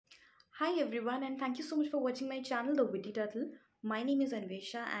Hi everyone, and thank you so much for watching my channel, The Witty Turtle. My name is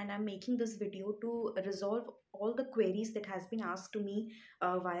Anvesha and I'm making this video to resolve all the queries that has been asked to me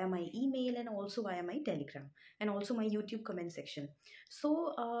via my email and also via my Telegram and also my YouTube comment section.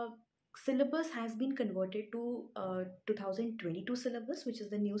 Syllabus has been converted to 2022 syllabus, which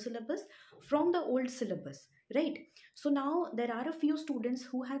is the new syllabus from the old syllabus, right? So now there are a few students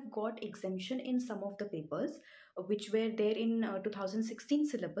who have got exemption in some of the papers which were there in 2016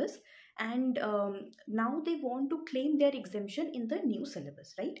 syllabus, and now they want to claim their exemption in the new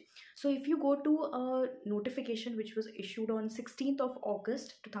syllabus, right? So if you go to a notification which was issued on 16th of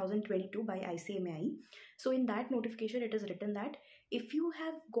August 2022 by ICMAI, so in that notification it is written that if you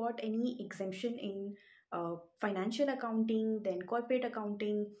have got any exemption in financial accounting, then corporate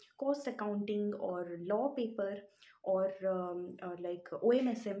accounting, cost accounting, or law paper, or like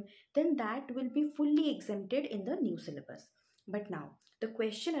OMSM, then that will be fully exempted in the new syllabus. But now the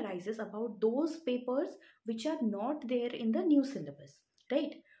question arises about those papers which are not there in the new syllabus,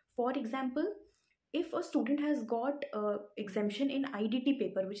 right? For example, if a student has got exemption in IDT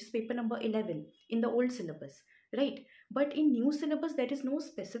paper, which is paper number 11 in the old syllabus, right? But in new syllabus there is no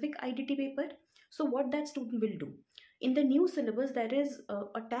specific IDT paper. So what that student will do? In the new syllabus there is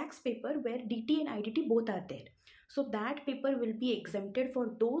a tax paper where DT and IDT both are there. So that paper will be exempted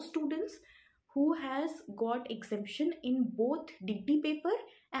for those students who has got exemption in both DT paper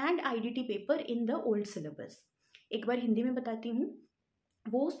and IDT paper in the old syllabus. एक बार हिंदी में बताती हूँ.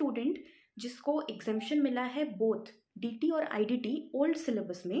 वो student जिसको exemption मिला है both DT और IDT old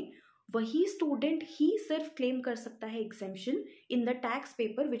syllabus में, वही स्टूडेंट ही सिर्फ क्लेम कर सकता है exemption in the tax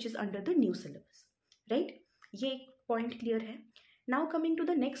paper which is under the new syllabus, right? ये एक पॉइंट क्लियर है. Now coming to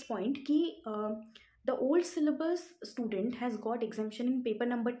the next point कि the old syllabus student has got exemption in paper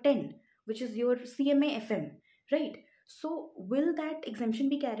number 10 which is your CMAFM, right? So will that exemption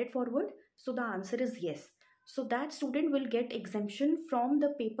be carried forward? So the answer is yes. So that student will get exemption from the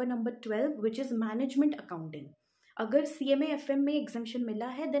paper number 12 which is management accounting. अगर CMAFM में exemption मिला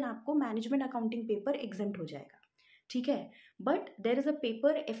है then आपको management accounting paper exempt हो जाएगा, ठीक है? But there is a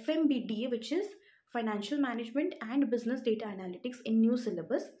paper FMBDA which is financial management and business data analytics in new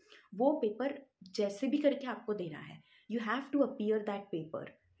syllabus. वो paper जैसे भी करके आपको देना है. You have to appear that paper,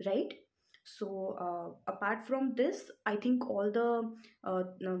 right? So apart from this, I think all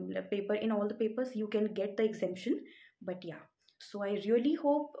the paper in all the papers you can get the exemption. But yeah, so I really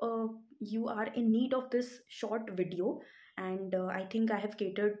hope you are in need of this short video, and I think I have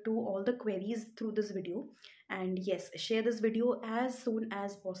catered to all the queries through this video. And yes, share this video as soon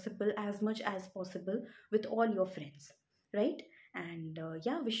as possible, as much as possible with all your friends, right? And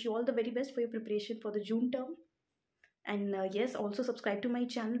yeah, wish you all the very best for your preparation for the June term. And yes, also subscribe to my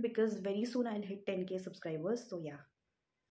channel because very soon I'll hit 10K subscribers. So yeah.